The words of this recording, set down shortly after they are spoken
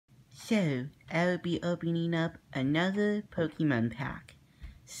So, I'll be opening up another Pokemon pack.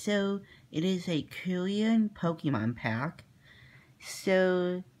 So, it is a Korean Pokemon pack.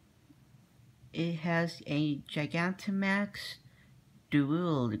 So, it has a Gigantamax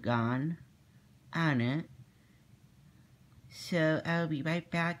Dualgon on it. So, I'll be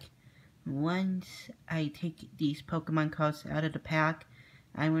right back. Once I take these Pokemon cards out of the pack,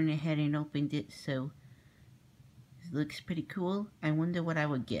 I went ahead and opened it, so it looks pretty cool. I wonder what I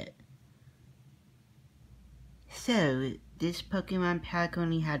would get. So, this Pokemon pack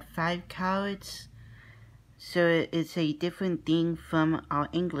only had 5 cards, so it's a different thing from our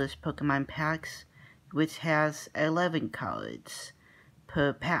English Pokemon packs, which has 11 cards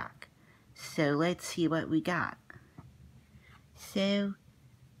per pack. So let's see what we got. So,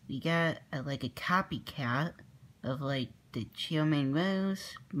 we got like a copycat of like the Chairman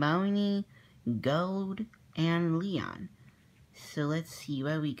Rose, Marnie, Gold, and Leon. So let's see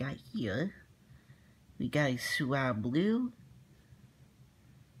what we got here. We got a Swablu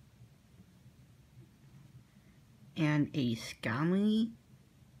and a Skammy.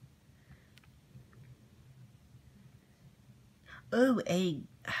 Oh, a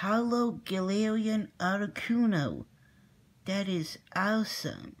Hollow Galarian Articuno. That is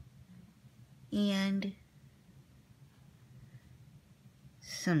awesome. And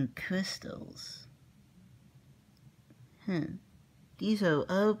some crystals. These are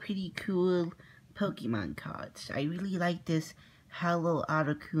all pretty cool Pokemon cards. I really like this Hollow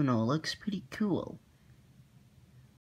Articuno. Looks pretty cool.